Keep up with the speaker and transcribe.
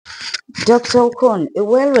Dr. Okon, a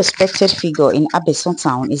well-respected figure in Abeson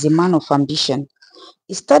town, is a man of ambition.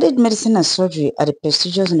 He studied medicine and surgery at a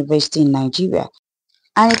prestigious university in Nigeria,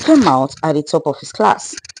 and he came out at the top of his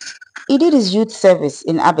class. He did his youth service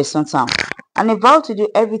in Abeson town, and he vowed to do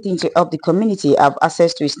everything to help the community have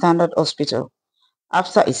access to a standard hospital.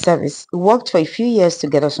 After his service, he worked for a few years to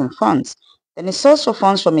gather some funds. Then he sought for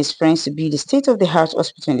funds from his friends to build a state-of-the-art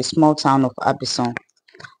hospital in the small town of Abeson.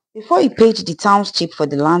 Before he paid the township for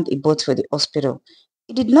the land he bought for the hospital,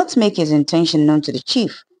 he did not make his intention known to the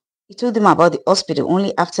chief. He told them about the hospital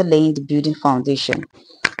only after laying the building foundation.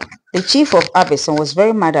 The chief of Abeson was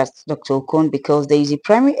very mad at Dr. Okon because there is a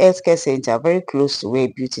primary healthcare center very close to where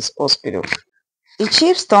he built his hospital. The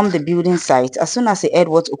chief stormed the building site as soon as he heard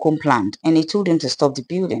what Okon planned, and he told him to stop the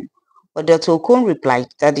building. But Dr. Okon replied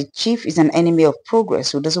that the chief is an enemy of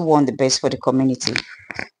progress who doesn't want the best for the community.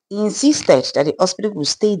 He insisted that the hospital would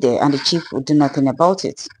stay there and the chief would do nothing about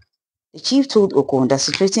it. The chief told Okon that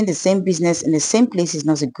situating the same business in the same place is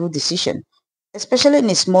not a good decision, especially in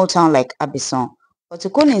a small town like Abison. But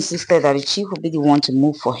Okon insisted that the chief would be the one to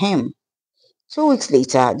move for him. 2 weeks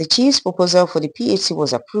later, the chief's proposal for the PHC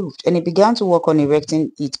was approved and he began to work on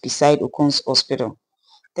erecting it beside Okon's hospital.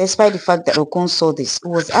 Despite the fact that Okon saw this, he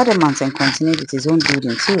was adamant and continued with his own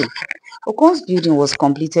building too. Okon's building was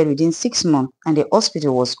completed within 6 months and the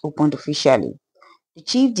hospital was opened officially. The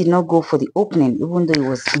chief did not go for the opening even though he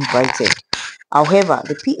was invited. However,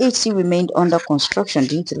 the PHC remained under construction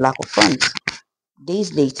due to lack of funds.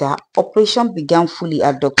 Days later, operation began fully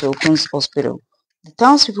at Dr. Okon's hospital. The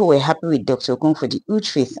townspeople were happy with Dr. Okon for the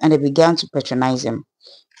huge faith and they began to patronize him.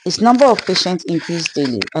 His number of patients increased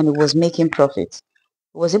daily and he was making profit.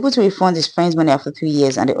 He was able to refund his friends' money after 3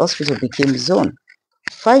 years and the hospital became his own.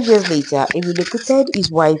 5 years later, he relocated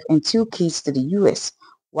his wife and 2 kids to the US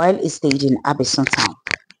while he stayed in Abeson town.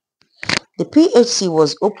 The PHC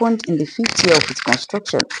was opened in the 5th year of its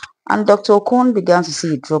construction and Dr. Okon began to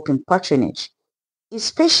see a drop in patronage. His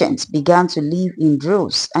patients began to leave in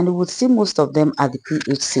droves and he would see most of them at the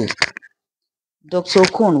PHC. Dr.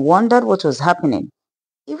 Okon wondered what was happening.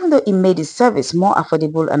 Even though he made his service more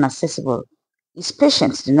affordable and accessible, his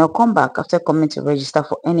patients did not come back after coming to register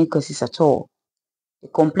for any courses at all. They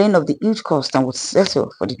complained of the huge cost and would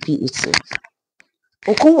settle for the PHC.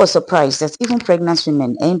 Okon was surprised that even pregnant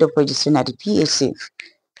women end up registering at the PHC.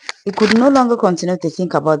 He could no longer continue to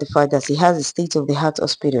think about the fact that he has a state-of-the-art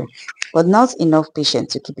hospital, but not enough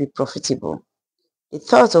patients to keep it profitable. The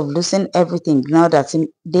thought of losing everything gnawed at him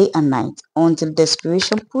day and night until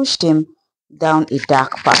desperation pushed him down a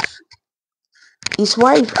dark path. His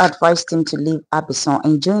wife advised him to leave Abison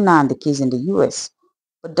and join her and the kids in the US,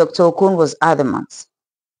 but Dr. Okon was adamant.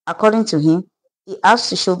 According to him, he has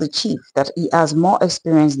to show the chief that he has more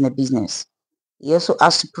experience in the business. He also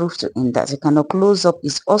has to prove to him that he cannot close up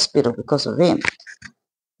his hospital because of him.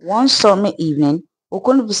 One stormy evening,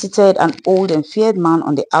 Okon visited an old and feared man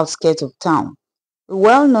on the outskirts of town. A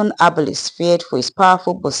well-known herbalist feared for his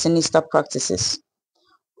powerful but sinister practices.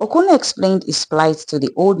 Okon explained his plight to the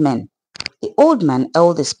old man. The old man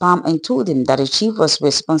held his palm and told him that the chief was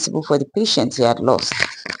responsible for the patients he had lost.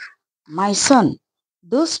 My son,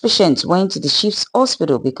 those patients went to the chief's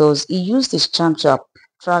hospital because he used his charm to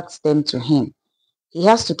attract them to him. He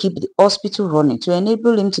has to keep the hospital running to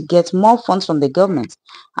enable him to get more funds from the government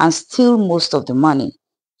and steal most of the money.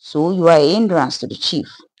 So you are a hindrance to the chief.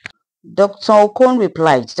 Dr. Okon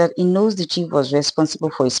replied that he knows the chief was responsible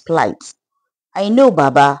for his plight. I know,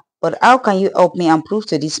 Baba, but how can you help me and prove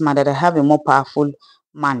to this man that I have a more powerful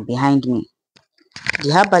man behind me?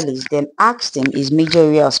 The herbalist then asked him his major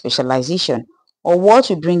area of specialization or what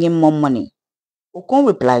will bring him more money. Okon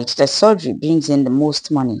replied that surgery brings in the most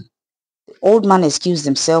money. The old man excused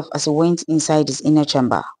himself as he went inside his inner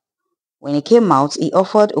chamber. When he came out, he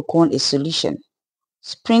offered Okon a solution.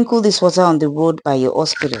 Sprinkle this water on the road by your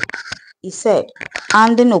hospital, he said,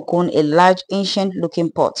 handing Okon a large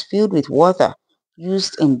ancient-looking pot filled with water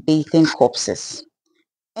used in bathing corpses.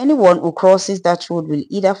 Anyone who crosses that road will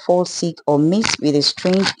either fall sick or meet with a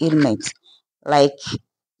strange ailment like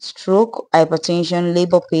stroke, hypertension,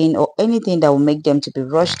 labor pain, or anything that will make them to be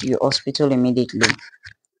rushed to your hospital immediately.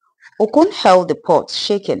 Okon held the pot,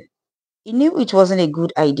 shaken. He knew it wasn't a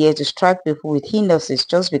good idea to strike people with illnesses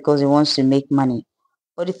just because he wants to make money.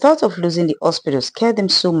 But the thought of losing the hospital scared him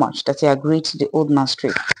so much that he agreed to the old man's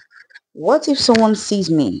trick. What if someone sees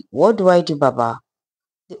me? What do I do, Baba?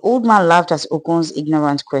 The old man laughed at Okon's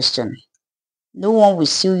ignorant question. No one will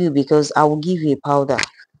sue you because I will give you a powder.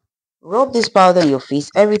 Rub this powder on your face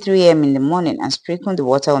every 3 a.m. in the morning and sprinkle the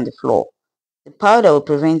water on the floor. The powder will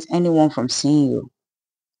prevent anyone from seeing you.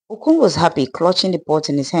 Okon was happy, clutching the pot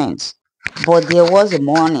in his hands. But there was a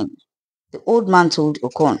warning. The old man told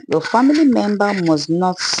Okon, your family member must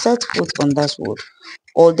not set foot on that road,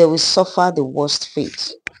 or they will suffer the worst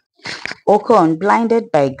fate. Okon, blinded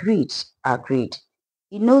by greed, agreed.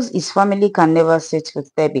 He knows his family can never set foot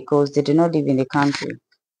there because they do not live in the country,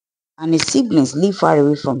 and his siblings live far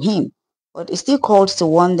away from him, but he still called to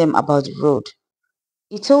warn them about the road.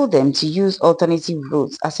 He told them to use alternative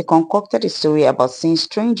routes as he concocted a story about seeing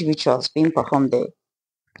strange rituals being performed there.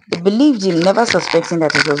 They believed him, never suspecting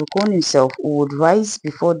that it was Okon himself who would rise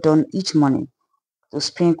before dawn each morning to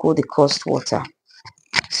sprinkle the cursed water.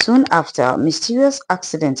 Soon after, mysterious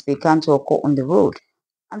accidents began to occur on the road,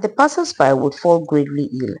 and the passers-by would fall gravely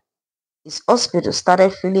ill. His hospital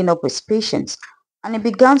started filling up with patients, and he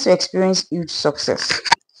began to experience huge success.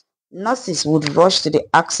 Nurses would rush to the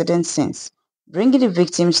accident scenes, bringing the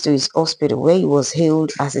victims to his hospital where he was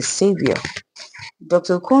hailed as a savior.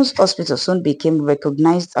 Dr. Kun's hospital soon became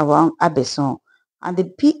recognized around Abeson, and the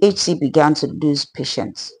PHC began to lose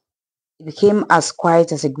patients. It became as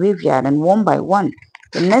quiet as a graveyard, and one by one,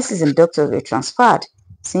 the nurses and doctors were transferred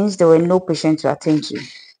since there were no patients to attend to.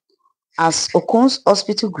 As Okon's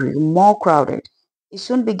hospital grew more crowded, he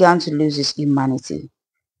soon began to lose his humanity.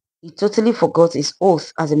 He totally forgot his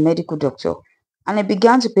oath as a medical doctor, and he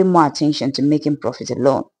began to pay more attention to making profit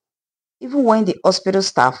alone. Even when the hospital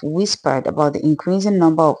staff whispered about the increasing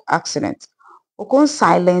number of accidents, Okon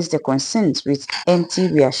silenced their concerns with empty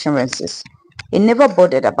reassurances. He never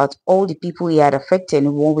bothered about all the people he had affected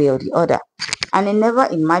in one way or the other, and he never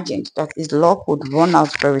imagined that his luck would run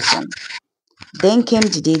out very soon. Then came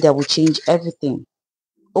the day that would change everything.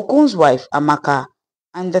 Okon's wife, Amaka,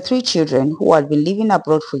 and the three children who had been living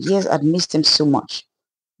abroad for years had missed him so much.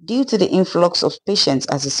 Due to the influx of patients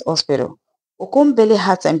at his hospital, Okon barely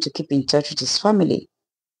had time to keep in touch with his family.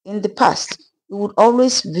 In the past, he would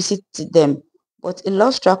always visit them, but he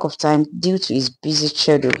lost track of time due to his busy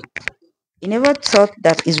schedule. He never thought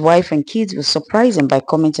that his wife and kids would surprise him by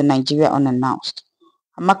coming to Nigeria unannounced.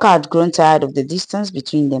 Amaka had grown tired of the distance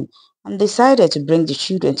between them and decided to bring the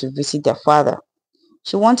children to visit their father.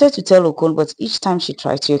 She wanted to tell Okon, but each time she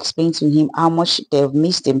tried to explain to him how much they have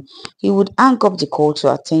missed him, he would hang up the call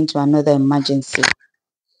to attend to another emergency.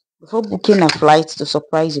 Before booking a flight to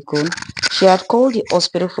surprise Okon, she had called the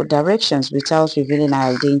hospital for directions without revealing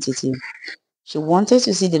her identity. She wanted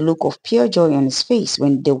to see the look of pure joy on his face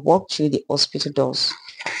when they walked through the hospital doors.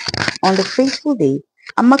 On the fateful day,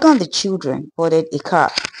 Amaka and the children boarded a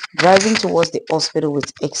car, driving towards the hospital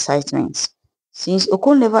with excitement. Since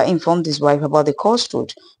Okon never informed his wife about the cursed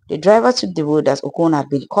road, the driver took the road that Okon had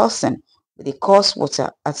been cursing with the cursed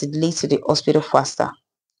water as it led to the hospital faster.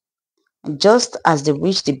 And just as they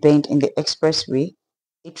reached the bend in the expressway,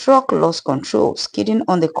 a truck lost control, skidding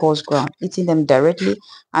on the coarse ground, hitting them directly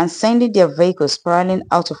and sending their vehicle spiraling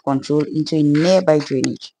out of control into a nearby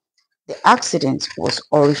drainage. The accident was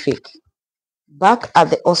horrific. Back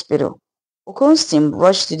at the hospital, Okon's team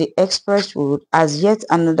rushed to the express road as yet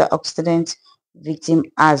another accident victim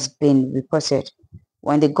has been reported.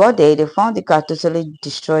 When they got there, they found the car totally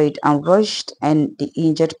destroyed and rushed and the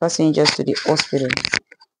injured passengers to the hospital.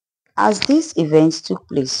 As these events took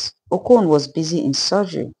place, Okon was busy in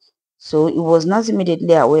surgery, so he was not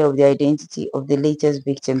immediately aware of the identity of the latest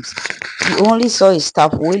victims. He only saw his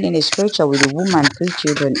staff wheeling a stretcher with a woman and three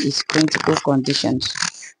children in critical conditions.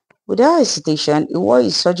 Without hesitation, he wore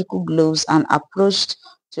his surgical gloves and approached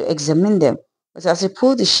to examine them, but as he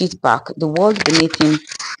pulled the sheet back, the world beneath him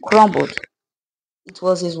crumbled. It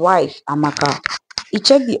was his wife, Amaka. He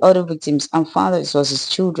checked the other victims and found that it was his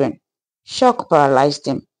children. Shock paralyzed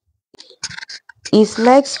him. His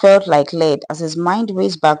legs felt like lead as his mind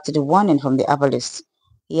raced back to the warning from the herbalist.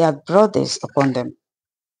 He had brought this upon them.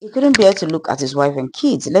 He couldn't bear to look at his wife and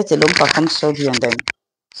kids, let alone perform surgery on them.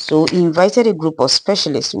 So he invited a group of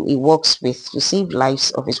specialists who he works with to save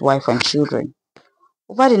lives of his wife and children.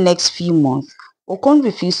 Over the next few months, Okon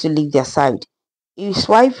refused to leave their side. His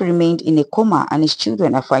wife remained in a coma and his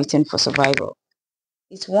children are fighting for survival.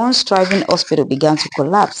 His once thriving hospital began to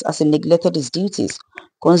collapse as he neglected his duties,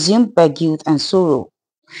 consumed by guilt and sorrow.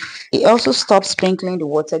 He also stopped sprinkling the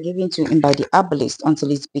water given to him by the herbalist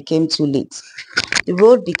until it became too late. The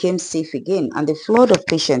road became safe again and the flood of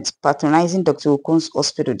patients patronizing Dr. Okon's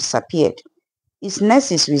hospital disappeared. His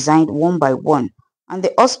nurses resigned one by one, and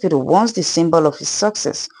the hospital, once the symbol of his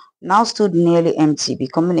success, now stood nearly empty,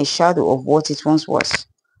 becoming a shadow of what it once was.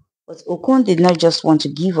 But Okon did not just want to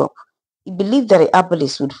give up. He believed that the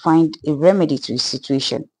herbalist would find a remedy to his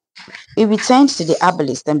situation. He returned to the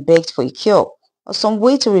herbalist and begged for a cure or some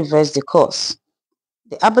way to reverse the curse.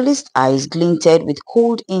 The herbalist's eyes glinted with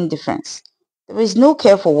cold indifference. There is no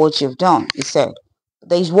care for what you've done, he said. But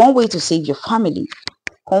there is one way to save your family.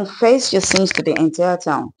 Confess your sins to the entire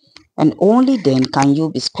town, and only then can you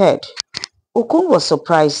be spared. Okon was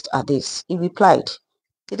surprised at this. He replied,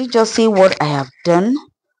 "Did you just say what I have done?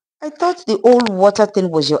 I thought the old water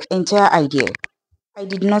thing was your entire idea. I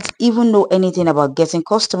did not even know anything about getting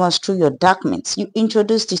customers through your dark means. You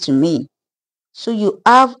introduced it to me. So you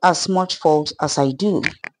have as much fault as I do."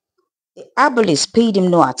 The herbalist paid him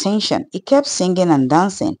no attention. He kept singing and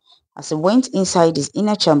dancing as he went inside his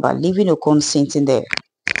inner chamber, leaving Okon sitting there.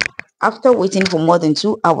 After waiting for more than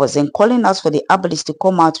 2 hours and calling out for the herbalist to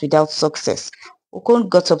come out without success, Okon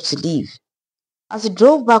got up to leave. As he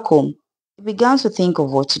drove back home, he began to think of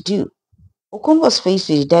what to do. Okon was faced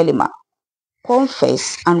with a dilemma: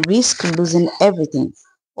 confess and risk losing everything,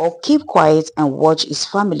 or keep quiet and watch his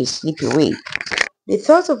family slip away. The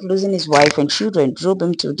thought of losing his wife and children drove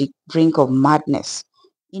him to the brink of madness.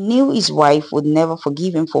 He knew his wife would never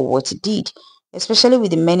forgive him for what he did, especially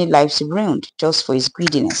with the many lives he ruined just for his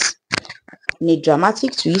greediness. In a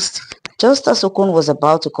dramatic twist, just as Okon was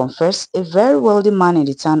about to confess, a very wealthy man in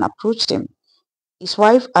the town approached him. His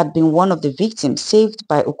wife had been one of the victims saved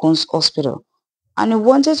by Okon's hospital, and he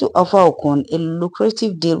wanted to offer Okon a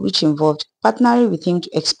lucrative deal which involved partnering with him to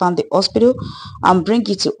expand the hospital and bring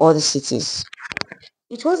it to other cities.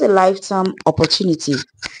 It was a lifetime opportunity,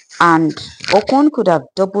 and Okon could have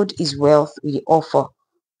doubled his wealth with the offer,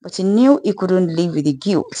 but he knew he couldn't live with the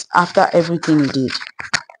guilt after everything he did.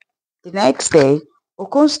 The next day,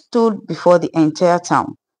 Okon stood before the entire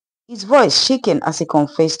town, his voice shaking as he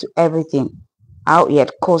confessed to everything: how he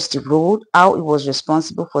had caused the road, how he was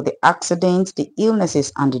responsible for the accidents, the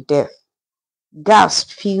illnesses, and the death.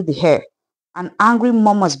 Gasps filled the air, and angry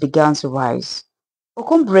murmurs began to rise.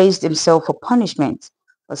 Okon braced himself for punishment,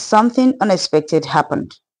 but something unexpected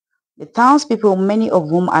happened. The townspeople, many of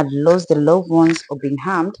whom had lost their loved ones or been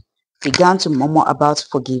harmed, began to murmur about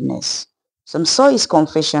forgiveness. Some saw his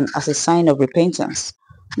confession as a sign of repentance.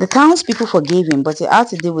 The townspeople forgave him, but he had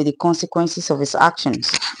to deal with the consequences of his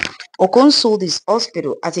actions. Okon sold his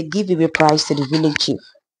hospital at a giveaway price to the village chief.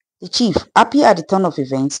 The chief, happy at the turn of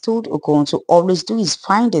events, told Okon to always do his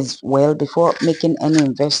findings well before making any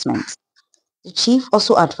investment. The chief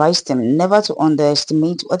also advised him never to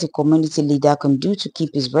underestimate what a community leader can do to keep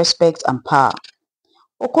his respect and power.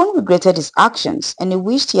 Okon regretted his actions, and he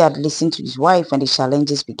wished he had listened to his wife when the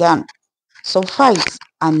challenges began. Some fights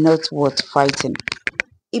are not worth fighting.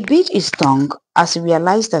 He bit his tongue as he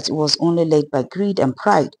realized that he was only led by greed and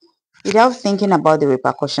pride, without thinking about the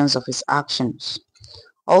repercussions of his actions.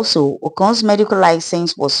 Also, Okon's medical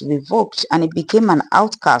license was revoked and he became an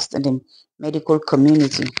outcast in the medical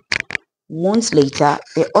community. Months later,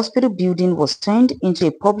 the hospital building was turned into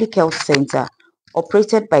a public health center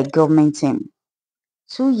operated by government team.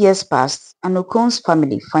 2 years passed and Okon's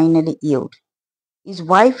family finally healed. His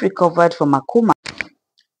wife recovered from a coma,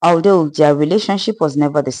 although their relationship was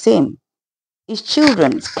never the same. His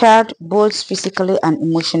children, scarred both physically and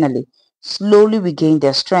emotionally, slowly regained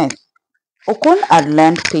their strength. Okon had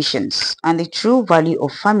learned patience and the true value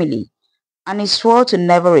of family, and he swore to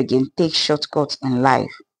never again take shortcuts in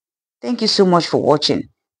life. Thank you so much for watching.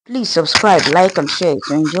 Please subscribe, like, and share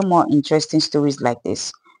to enjoy more interesting stories like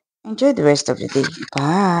this. Enjoy the rest of the day.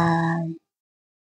 Bye.